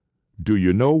Do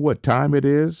you know what time it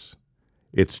is?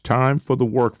 It's time for the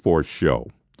Workforce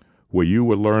Show, where you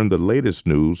will learn the latest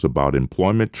news about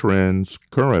employment trends,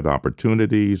 current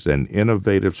opportunities, and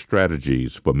innovative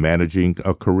strategies for managing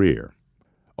a career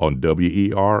on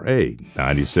WERA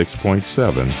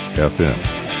 96.7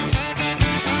 FM.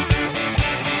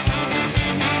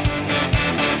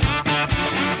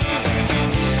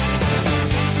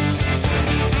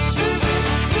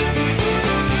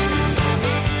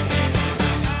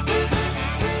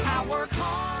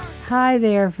 Hi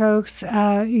there, folks.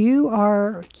 You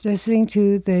are listening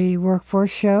to the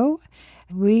Workforce Show.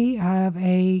 We have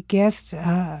a guest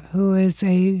who is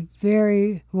a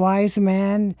very wise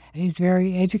man. He's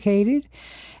very educated,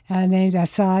 named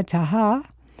Asaad Taha.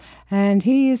 And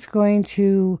he is going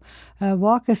to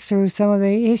walk us through some of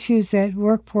the issues that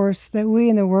we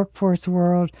in the workforce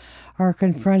world are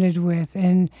confronted with.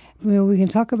 And we can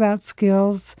talk about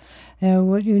skills,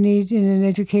 what you need in an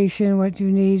education, what you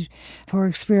need for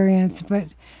experience,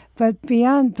 but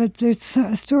there's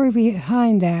a story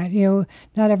behind that.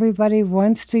 Not everybody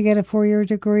wants to get a 4-year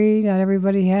degree. Not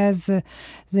everybody has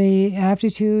the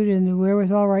aptitude and the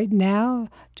wherewithal right now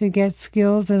to get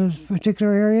skills in a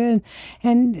particular area,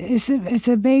 and it's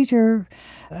a major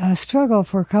struggle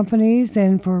for companies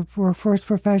and for workforce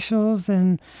professionals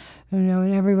and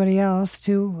everybody else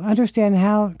to understand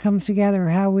how it comes together,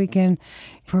 how we can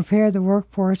prepare the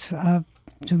workforce of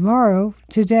tomorrow,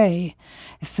 today.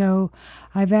 So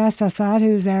I've asked Asaad,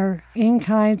 who's our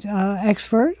in-kind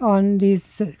expert on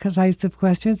these types of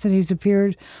questions, and he's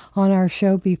appeared on our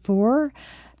show before.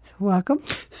 Welcome.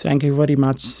 Thank you very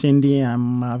much, Cindy.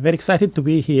 I'm very excited to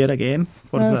be here again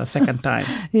for the second time.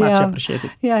 Much appreciated.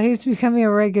 Yeah, he's becoming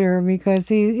a regular because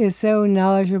he is so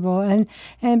knowledgeable,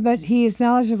 but he is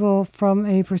knowledgeable from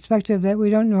a perspective that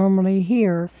we don't normally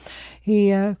hear.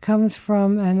 He comes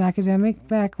from an academic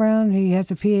background. He has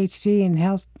a PhD in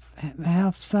health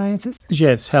sciences.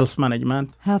 Yes, health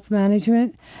management.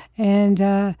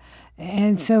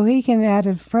 And so he can add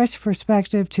a fresh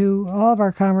perspective to all of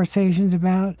our conversations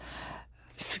about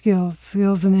skills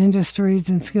in industries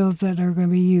and skills that are going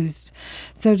to be used.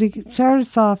 So to start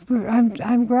us off,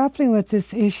 I'm grappling with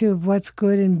this issue of what's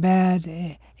good and bad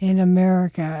in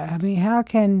America. I mean, how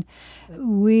can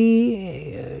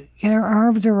we get our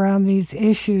arms around these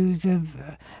issues that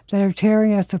are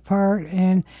tearing us apart?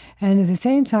 And at the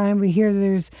same time, we hear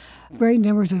there's great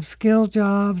numbers of skilled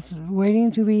jobs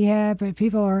waiting to be had, but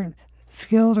people aren't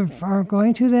skilled or aren't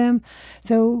going to them.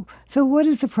 So what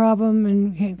is the problem,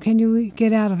 and can you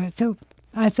get out of it? So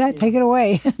Asaad, take it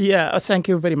away. Yeah, thank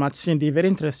you very much, Cindy. Very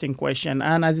interesting question.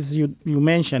 And as you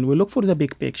mentioned, we look for the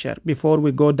big picture before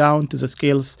we go down to the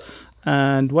skills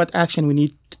and what action we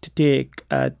need to take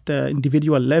at the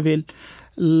individual level.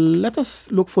 Let us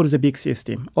look for the big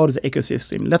system or the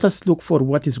ecosystem. Let us look for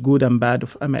what is good and bad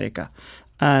of America.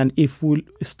 And if we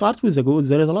start with the good,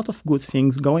 there is a lot of good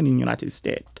things going in the United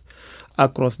States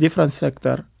across different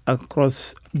sectors,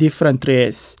 across different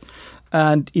races.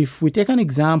 And if we take an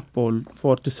example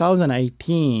for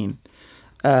 2018,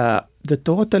 the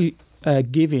total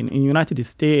given in the United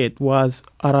States was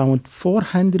around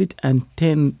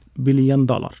 $410 billion.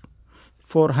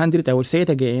 I will say it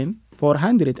again,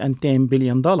 $410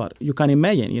 billion. You can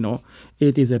imagine,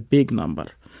 it is a big number.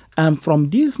 And from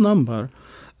this number,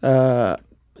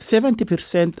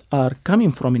 70% are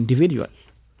coming from individual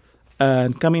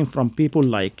and coming from people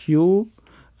like you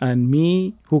and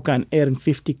me who can earn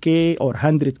 50K or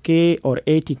 100K or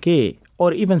 80K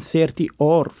or even 30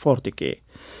 or 40K.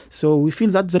 So we feel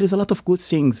that there is a lot of good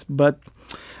things, but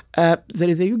there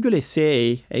is a usually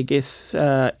say, I guess,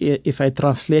 if I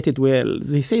translate it well,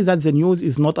 they say that the news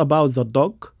is not about the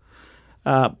dog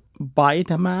bite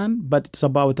a man, but it's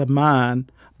about a man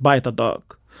bite a dog.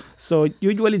 So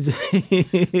usually...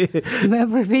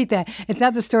 Repeat that. It's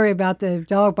not the story about the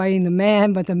dog biting the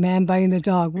man, but the man biting the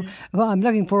dog. Well, I'm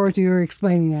looking forward to your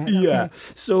explaining that. Yeah. Okay.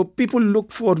 So people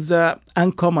look for the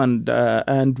uncommon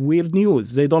and weird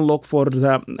news. They don't look for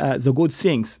the good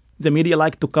things. The media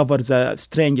like to cover the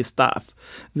strange stuff.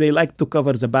 They like to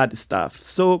cover the bad stuff.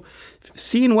 So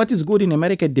seeing what is good in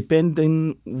America depends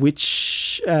on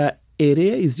which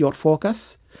area is your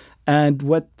focus and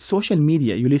what social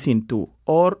media you listen to,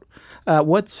 or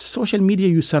what social media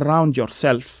you surround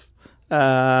yourself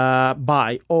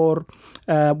by, or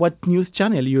what news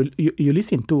channel you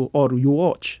listen to or you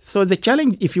watch. So the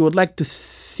challenge, if you would like to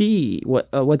see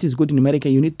what is good in America,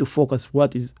 you need to focus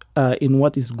what is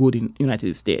good in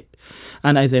United States.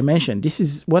 And as I mentioned,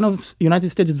 United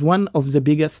States is one of the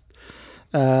biggest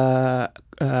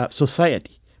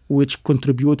society which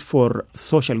contribute for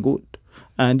social good.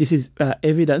 And this is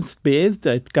evidence-based.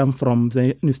 It comes from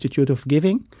the Institute of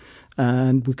Giving.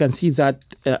 And we can see that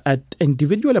at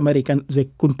individual American, they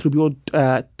contribute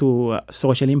to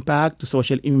social impact, to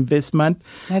social investment.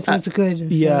 That's what's good.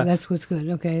 Yeah. So that's what's good.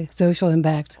 Okay. Social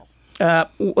impact.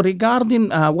 Regarding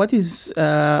what is,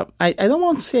 I don't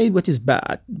want to say what is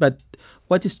bad, but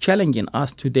what is challenging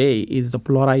us today is the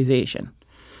polarization.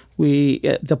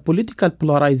 The political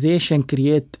polarization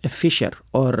create a fissure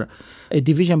or a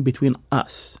division between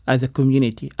us as a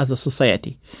community, as a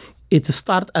society. It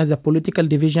starts as a political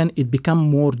division, it become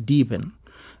more deepened,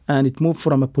 and it moved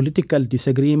from a political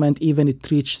disagreement, even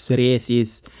it reached the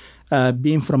races,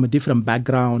 being from a different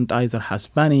background, either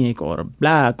Hispanic or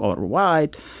black or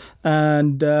white.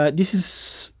 And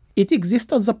it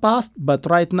exists as the past, but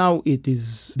right now it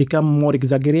is become more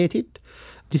exaggerated.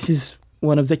 This is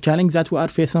one of the challenges that we are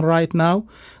facing right now.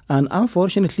 And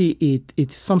unfortunately,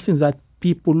 it's something that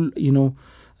people,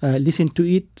 listen to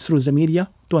it through the media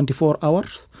 24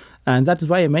 hours. And that's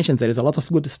why I mentioned there is a lot of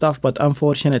good stuff, but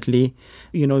unfortunately,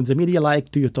 the media like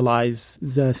to utilize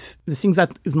the things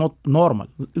that is not normal.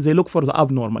 They look for the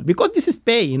abnormal because this is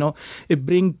pay, It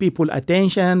bring people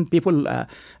attention,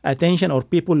 or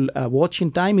people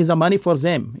watching time is a money for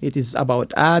them. It is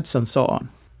about ads and so on.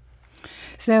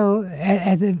 So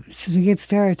to get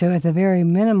started, so at the very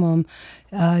minimum,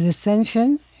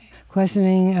 dissension,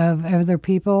 questioning of other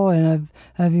people and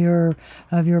of your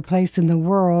place in the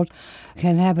world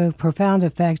can have a profound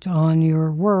effect on your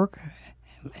work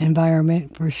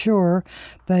environment for sure,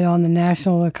 but on the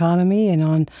national economy and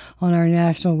on our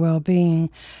national well-being.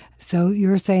 So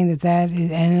you're saying that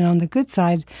and on the good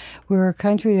side, we're a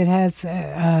country that has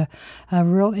a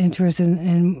real interest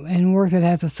in work that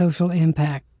has a social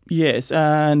impact. Yes,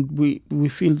 and we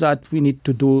feel that we need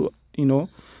to do,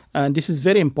 and this is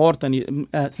very important. Even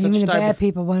the bad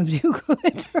people want to do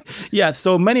good. Yeah,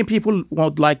 so many people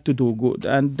would like to do good.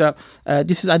 And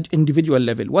this is at individual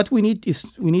level. What we need is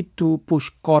we need to push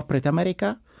corporate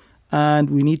America and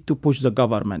we need to push the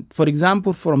government. For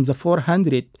example, from the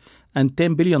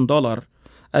 $410 billion,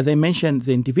 as I mentioned,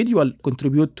 the individual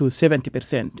contribute to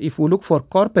 70%. If we look for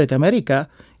corporate America,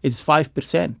 it's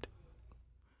 5%.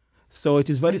 So it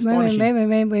is very astonishing. Wait a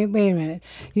minute.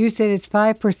 You said it's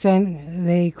 5%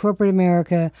 the corporate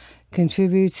America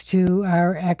contributes to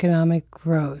our economic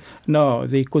growth. No,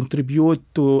 they contribute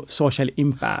to social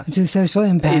impact. To social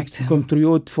impact. They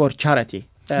contribute for charity.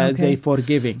 They for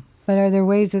giving. But are there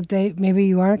ways that maybe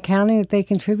you aren't counting that they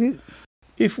contribute?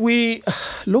 If we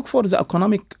look for the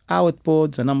economic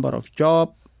output, the number of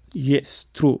jobs, yes,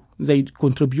 true. They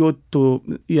contribute to,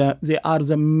 they are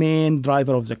the main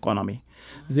driver of the economy.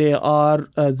 They are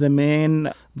the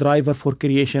main driver for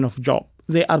creation of job.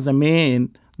 They are the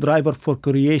main driver for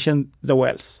creation the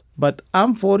wealth. But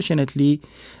unfortunately,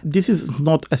 this is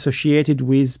not associated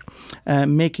with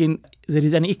making there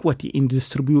is an equity in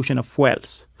distribution of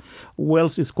wealth.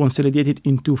 Wealth is consolidated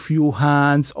into few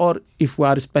hands, or if we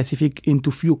are specific,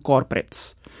 into few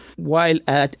corporates. While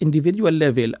at individual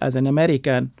level, as an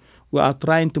American, we are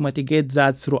trying to mitigate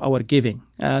that through our giving,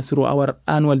 through our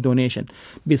annual donation.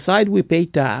 Besides we pay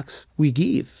tax, we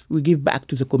give back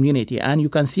to the community. And you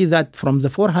can see that from the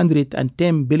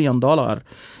 $410 billion,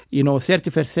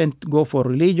 30% go for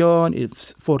religion,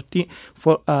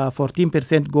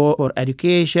 14% go for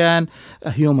education,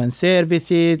 human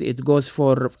services, it goes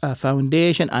for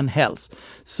foundation and health.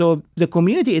 So the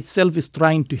community itself is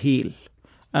trying to heal.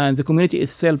 And the community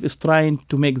itself is trying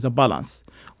to make the balance.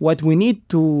 What we need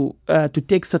to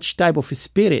take such type of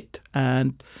spirit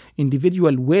and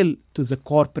individual will to the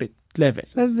corporate level.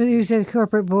 But you said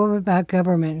corporate, but what about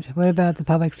government? What about the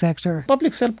public sector?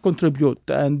 Public sector contribute,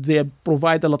 and they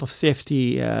provide a lot of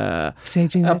safety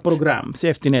programs,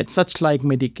 safety nets, such like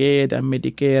Medicaid and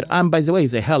Medicare. And by the way,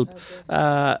 they help.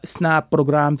 SNAP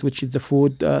programs, which is the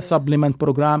food supplement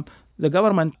program. The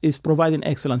government is providing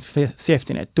excellent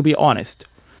safety net, to be honest.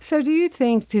 So do you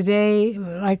think today,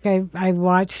 like I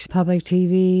watched public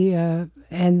TV,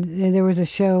 and there was a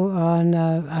show on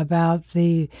about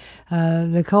the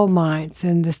coal mines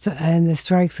and the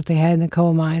strikes that they had in the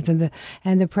coal mines, and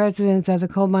the presidents of the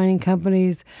coal mining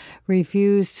companies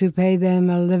refused to pay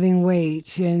them a living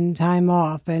wage and time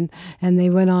off, and they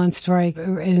went on strike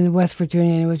in West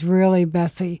Virginia, and it was really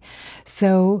messy.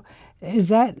 So is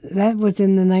that was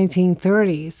in the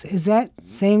 1930s? Is that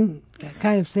same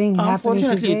kind of thing happening today?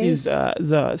 Unfortunately, it is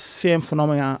the same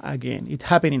phenomenon again. It's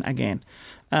happening again.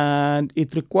 And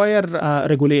it requires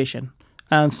regulation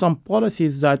and some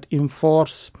policies that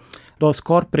enforce those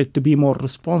corporates to be more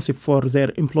responsive for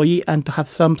their employee and to have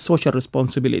some social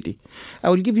responsibility.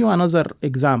 I will give you another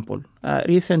example.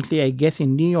 Recently, I guess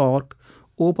in New York,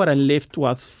 Uber and Lyft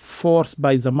was forced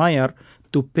by the mayor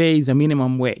to pay the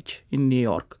minimum wage in New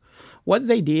York. what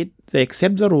they did, they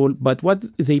accept the rule, but what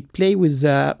they play with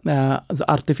the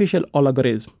artificial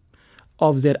algorithm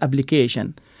of their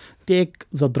application. Take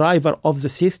the driver of the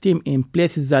system in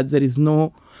places that there is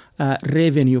no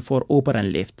revenue for Uber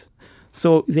and Lyft.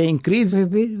 So they increase...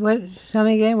 Tell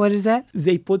me again, what is that?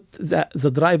 They put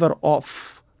the driver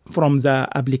off from the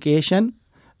application.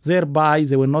 Thereby,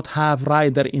 they will not have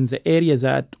rider in the area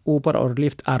that Uber or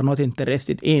Lyft are not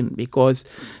interested in because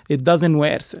it doesn't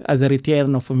work as a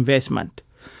return of investment.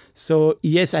 So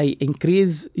yes, I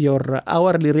increase your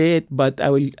hourly rate, but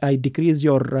I decrease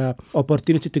your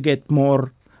opportunity to get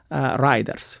more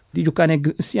riders. You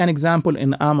can see an example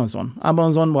in Amazon.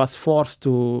 Amazon was forced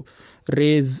to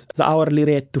raise the hourly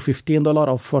rate to $15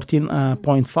 or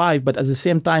 $14.5, but at the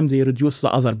same time, they reduce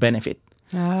the other benefit.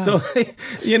 So,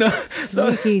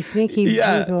 sneaky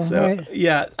yeah, people. So, right.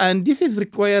 yeah, and this is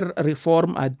require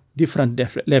reform at different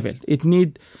level. It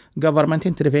need government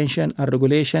intervention and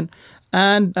regulation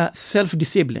and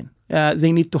self-discipline.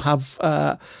 They need to have,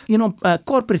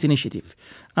 corporate initiative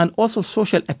and also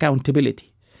social accountability.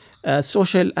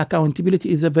 Social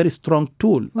accountability is a very strong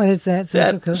tool. What is that?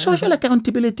 Social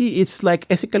accountability, it's like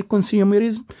ethical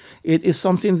consumerism. It is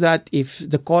something that if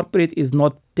the corporate is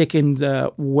not taking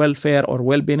the welfare or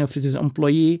well-being of its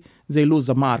employee, they lose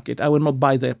the market. I will not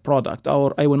buy their product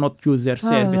or I will not use their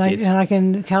services. Like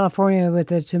in California with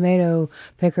the tomato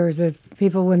pickers, if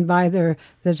people wouldn't buy the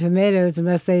tomatoes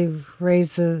unless they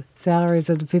raised the salaries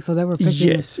of the people that were picking.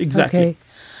 Yes, exactly.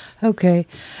 Okay.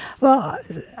 Well,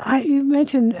 you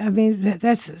mentioned,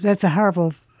 that's a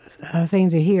horrible thing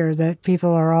to hear, that people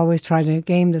are always trying to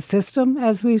game the system,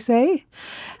 as we say.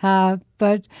 But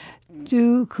what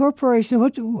do corporations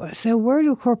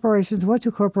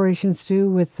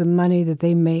do with the money that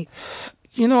they make?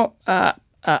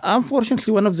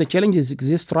 Unfortunately, one of the challenges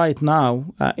exists right now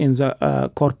in the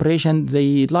corporation.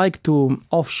 They like to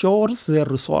offshore their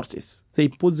resources. They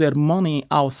put their money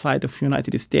outside of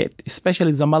United States,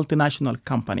 especially the multinational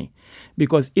company,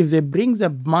 because if they bring the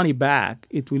money back,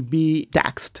 it will be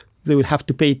taxed. They will have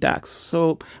to pay tax.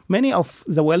 So many of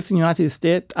the wealth in the United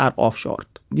States are offshore.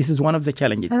 This is one of the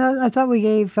challenges. I thought we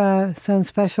gave some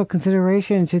special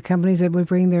consideration to companies that would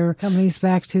bring their companies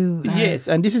back to... Yes,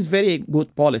 and this is very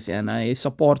good policy, and I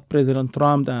support President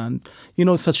Trump and,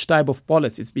 such type of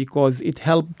policies because it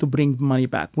helped to bring money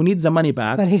back. We need the money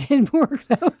back. But it didn't work,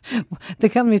 though. The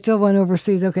company still went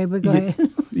overseas. Okay, but go ahead.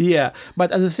 Yeah,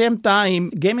 but at the same time,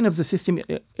 gaming of the system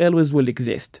always will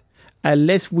exist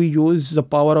unless we use the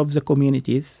power of the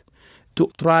communities to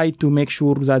try to make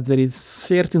sure that there is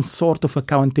certain sort of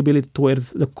accountability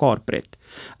towards the corporate.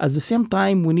 At the same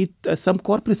time, we need some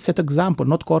corporate set example.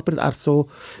 Not corporate are so,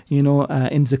 in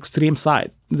the extreme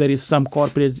side. There is some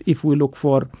corporate, if we look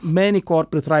for many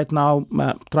corporate right now,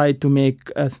 try to make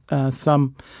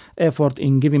some effort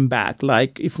in giving back.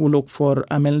 Like if we look for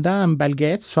Imelda and Bill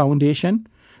Gates Foundation,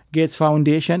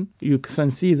 you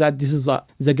can see that this is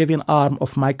the giving arm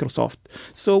of Microsoft.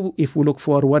 So if we look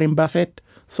for Warren Buffett,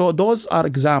 so those are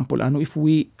examples. And if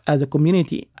we, as a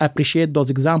community, appreciate those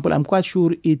examples, I'm quite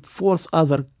sure it forces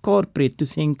other corporate to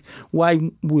think why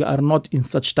we are not in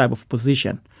such type of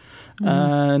position. Mm-hmm.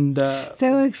 And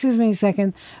so, excuse me a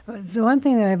second. The one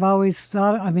thing that I've always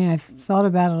thought, I've thought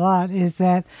about a lot, is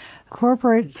that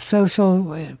corporate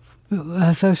social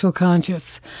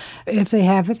conscious, if they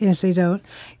have it, if they don't,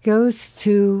 goes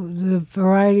to the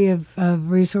variety of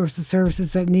resources,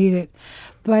 services that need it.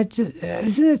 But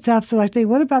isn't it self-selecting?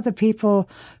 What about the people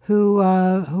who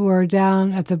are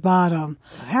down at the bottom?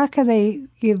 How can they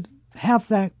help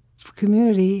that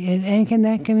community, and can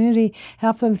that community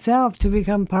help themselves to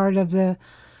become part of the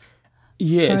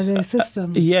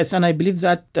system? Yes, and I believe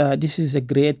that this is a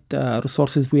great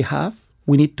resources we have.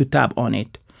 We need to tap on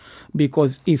it.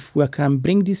 Because if we can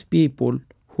bring these people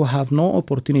who have no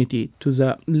opportunity to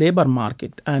the labor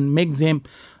market and make them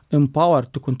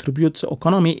empowered to contribute to the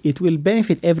economy, it will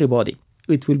benefit everybody.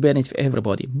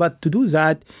 But to do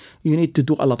that, you need to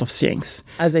do a lot of things.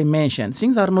 As I mentioned,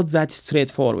 things are not that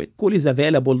straightforward. School is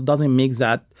available doesn't make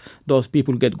that those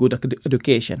people get good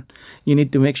education. You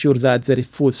need to make sure that there is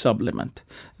food supplement.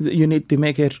 You need to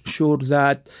make sure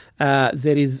that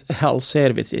there is health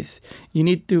services. You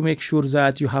need to make sure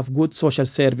that you have good social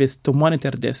service to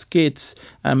monitor these kids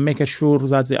and make sure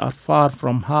that they are far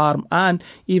from harm, and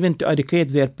even to educate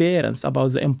their parents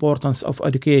about the importance of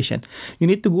education. You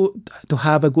need to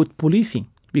have a good policing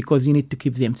because you need to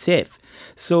keep them safe.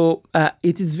 So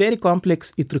it is very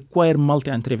complex. It requires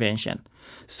multi-intervention.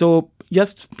 So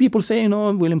just people say,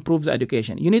 we'll improve the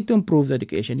education. You need to improve the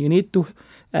education. You need to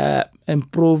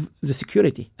improve the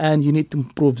security, and you need to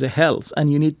improve the health, and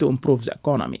you need to improve the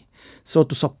economy. So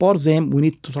to support them, we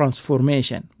need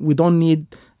transformation. We don't need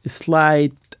a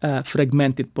slight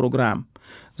fragmented program.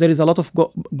 There is a lot of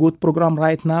good program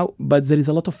right now, but there is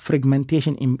a lot of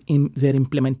fragmentation in their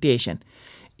implementation.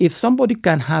 If somebody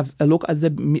can have a look at the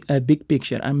big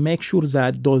picture and make sure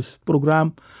that those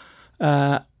programs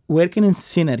working in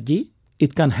synergy,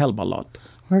 it can help a lot.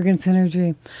 Work in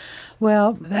synergy.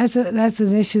 Well, that's an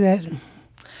issue that,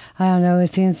 I don't know,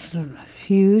 it seems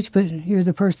huge, but you're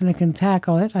the person that can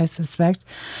tackle it, I suspect.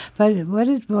 But what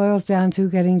it boils down to,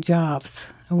 getting jobs,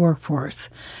 a workforce.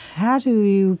 How do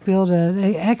you build an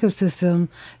ecosystem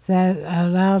that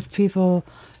allows people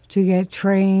to get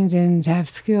trained and have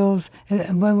skills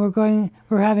when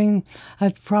we're having a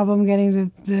problem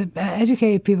getting the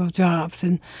educated people jobs,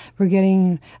 and we're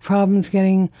getting problems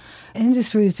getting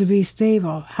industries to be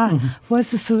stable?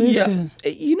 What's the solution?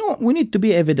 Yeah. We need to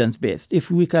be evidence-based.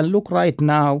 If we can look right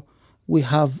now, we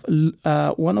have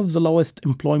one of the lowest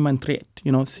employment rate,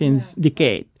 since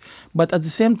decade. But at the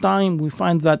same time, we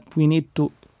find that we need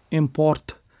to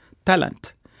import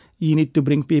talent. You need to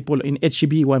bring people in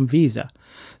HB1 visa.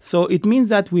 So it means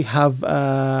that we have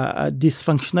a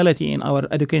dysfunctionality in our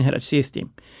educational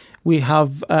system. We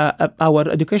have our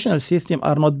educational system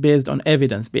are not based on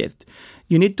evidence-based.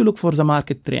 You need to look for the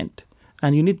market trend,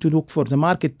 and you need to look for the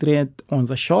market trend on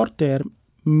the short term,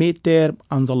 mid-term,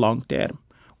 and the long term.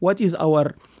 What is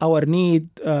our need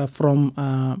from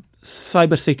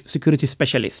cybersecurity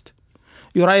specialist?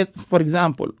 You're right. For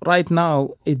example, right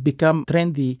now it become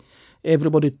trendy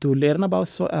everybody to learn about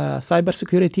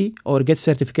cybersecurity or get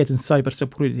certificate in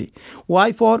cybersecurity.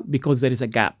 Why for? Because there is a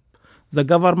gap. The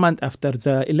government, after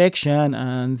the election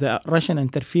and the Russian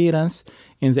interference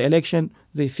in the election,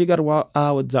 they figure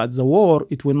out that the war,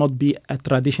 it will not be a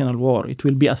traditional war. It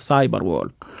will be a cyber war.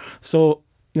 So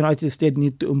United States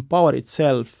need to empower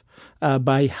itself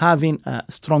by having a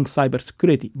strong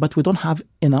cybersecurity. But we don't have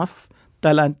enough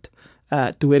talent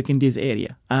to work in this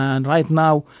area. And right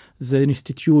now, the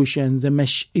institutions, and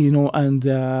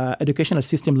the educational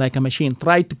system, like a machine,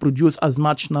 try to produce as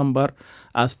much number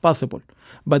as possible.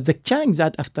 But the challenge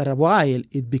that after a while,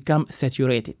 it becomes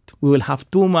saturated. We will have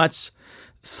too much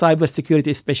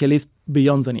cybersecurity specialists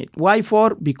beyond the need. Why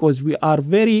for? Because we are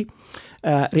very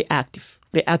reactive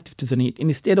to the need.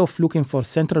 Instead of looking for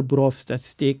Central Bureau of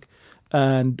Statistics,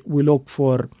 and we look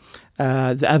for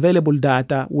the available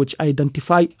data which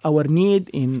identify our need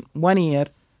in 1 year,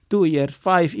 2 years,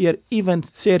 5 years, even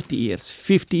 30 years,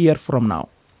 50 years from now.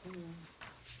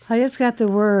 I just got the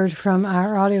word from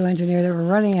our audio engineer that we're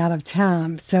running out of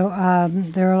time. So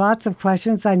there are lots of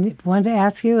questions I wanted to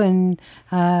ask you, and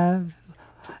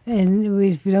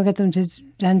if we don't get them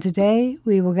done today,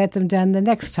 we will get them done the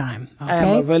next time. Okay? I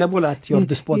am available at your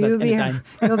disposal anytime.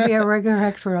 You'll be a regular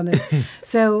expert on this.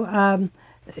 So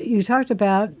you talked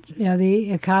about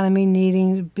the economy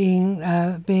being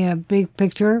a big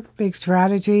picture, big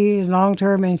strategy, long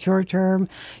term and short term.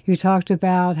 You talked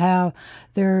about how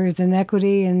there is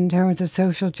inequity in terms of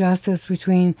social justice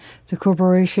between the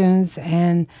corporations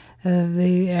and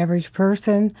the average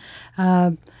person.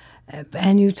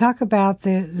 And you talk about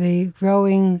the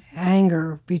growing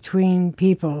anger between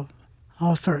people,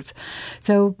 all sorts.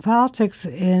 So politics,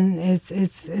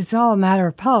 it's all a matter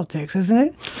of politics, isn't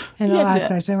it? In all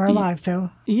aspects of our life. So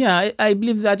I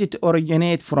believe that it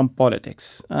originates from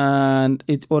politics, and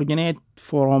it originates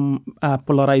from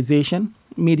polarization,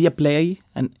 media play,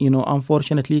 and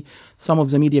unfortunately, some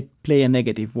of the media play a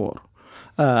negative role.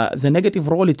 The negative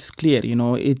role, it's clear.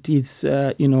 It is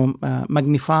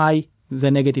magnify the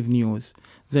negative news,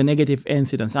 the negative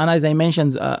incidents. And as I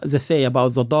mentioned, they say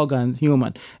about the dog and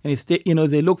human. And it's,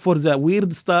 they look for the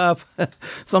weird stuff,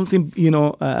 something,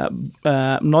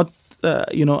 not,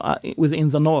 within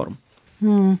the norm.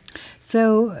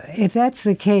 So if that's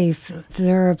the case, is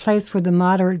there a place for the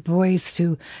moderate voice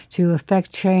to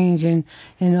affect change in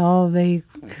all the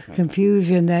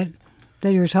confusion that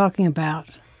you're talking about?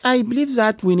 I believe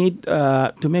that we need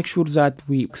to make sure that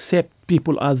we accept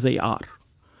people as they are.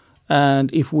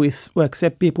 And if we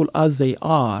accept people as they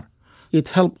are, it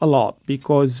helps a lot,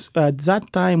 because at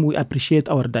that time we appreciate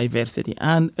our diversity.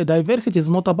 And diversity is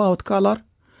not about color,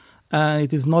 and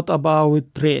it is not about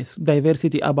race.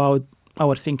 Diversity about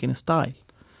our thinking style,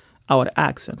 our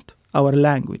accent, our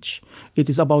language. It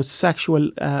is about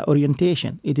sexual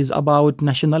orientation. It is about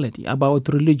nationality, about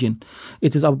religion.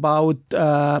 It is about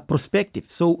perspective.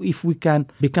 So if we can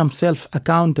become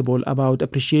self-accountable about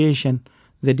appreciation,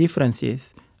 the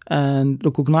differences, and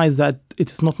recognize that it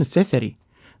is not necessary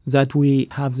that we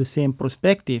have the same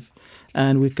perspective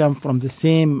and we come from the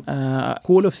same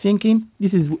school of thinking,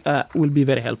 this is will be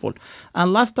very helpful.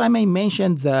 And last time I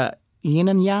mentioned the yin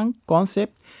and yang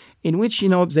concept. in which,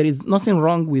 there is nothing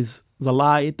wrong with the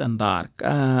light and dark.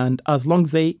 And as long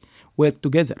as they work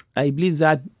together, I believe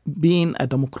that being a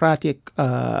democratic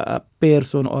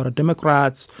person or a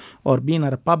Democrat or being a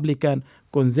Republican,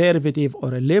 conservative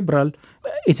or a liberal,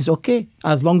 it is okay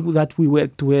as long as that we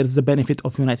work towards the benefit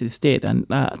of the United States and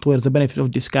towards the benefit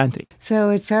of this country. So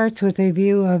it starts with a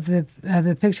view of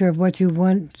the picture of what you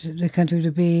want the country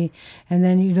to be, and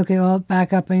then you look at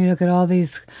back up and you look at all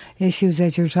these issues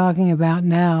that you're talking about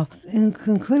now. In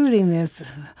concluding this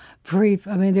brief,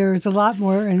 there's a lot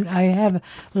more, and I have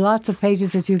lots of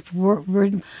pages that you've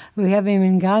written. We haven't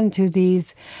even gotten to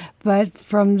these, but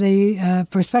from the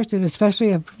perspective,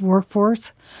 especially of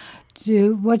workforce,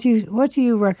 what do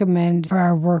you recommend for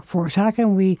our workforce? How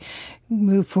can we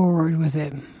move forward with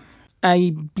it?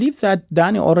 I believe that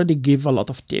Danny already gave a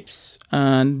lot of tips,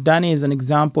 and Danny is an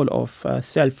example of a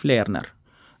self-learner.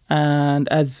 And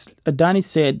as Danny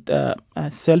said,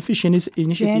 selfish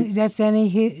initiative. That's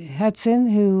Danny Hudson,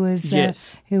 who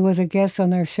was a guest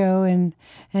on our show, and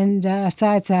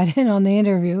Asaad sat in on the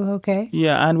interview. Okay.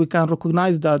 Yeah, and we can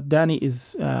recognize that Danny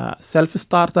is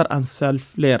self-starter and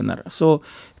self-learner. So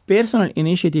personal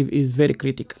initiative is very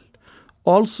critical.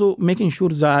 Also, making sure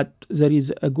that there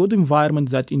is a good environment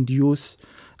that induces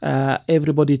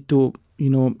everybody to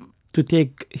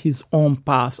take his own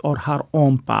path or her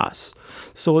own path.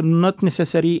 So not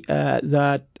necessary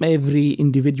that every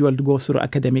individual goes through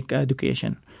academic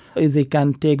education. They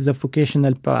can take the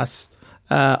vocational path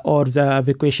or the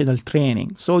vocational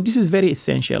training. So this is very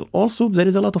essential. Also, there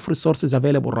is a lot of resources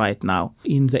available right now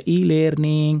in the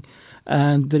e-learning,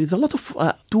 and there is a lot of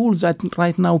tools that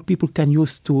right now people can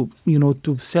use to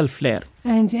self-learn.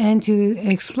 And to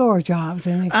explore jobs.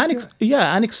 And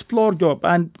explore jobs.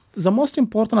 And the most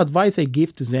important advice I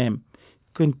give to them,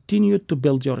 continue to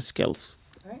build your skills.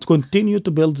 Right. Continue to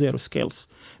build their skills.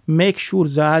 Make sure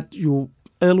that you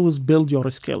always build your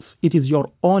skills. It is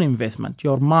your own investment,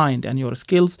 your mind and your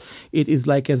skills. It is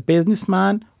like a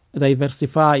businessman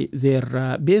diversify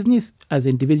their business. As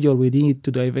an individual, we need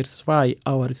to diversify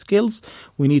our skills.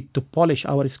 We need to polish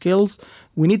our skills.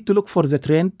 We need to look for the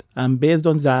trend, and based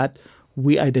on that,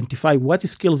 we identify what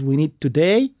skills we need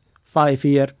today, 5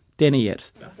 years, 10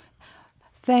 years.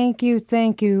 Thank you.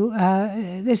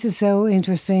 This is so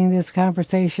interesting, this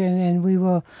conversation, and we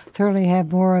will certainly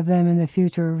have more of them in the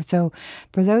future. So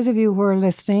for those of you who are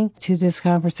listening to this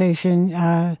conversation,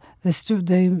 the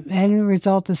end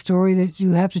result, the story that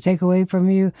you have to take away from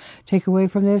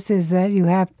this is that you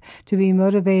have to be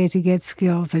motivated to get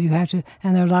skills, that you have to,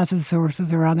 and there are lots of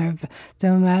sources around there.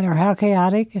 No matter how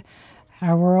chaotic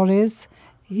our world is,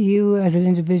 you as an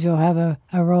individual have a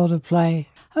role to play.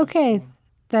 Okay.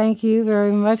 Thank you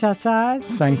very much, Asaad.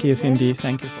 Thank you, Cindy.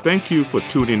 Thank you. Thank you for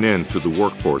tuning in to the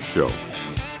Workforce Show.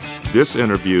 This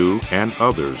interview and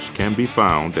others can be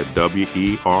found at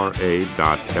WERA.FM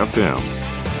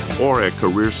or at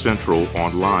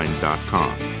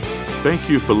CareerCentralOnline.com. Thank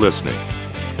you for listening.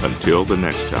 Until the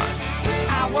next time.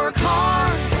 I work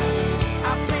hard.